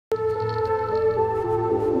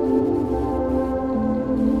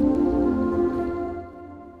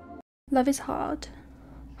Love is hard.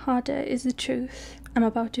 Harder is the truth I'm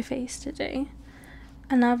about to face today.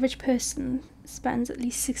 An average person spends at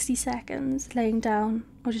least 60 seconds laying down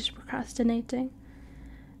or just procrastinating.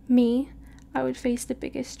 Me, I would face the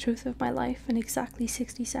biggest truth of my life in exactly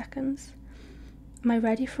 60 seconds. Am I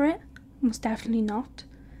ready for it? Most definitely not.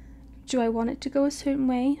 Do I want it to go a certain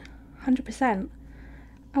way? 100%.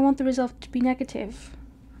 I want the result to be negative.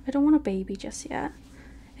 I don't want a baby just yet.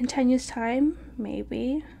 In 10 years' time,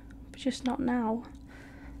 maybe, but just not now.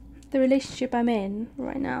 The relationship I'm in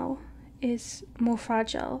right now is more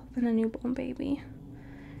fragile than a newborn baby.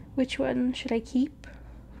 Which one should I keep?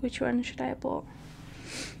 Which one should I abort?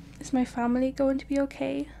 Is my family going to be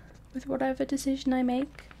okay with whatever decision I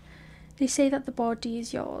make? They say that the body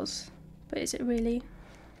is yours, but is it really?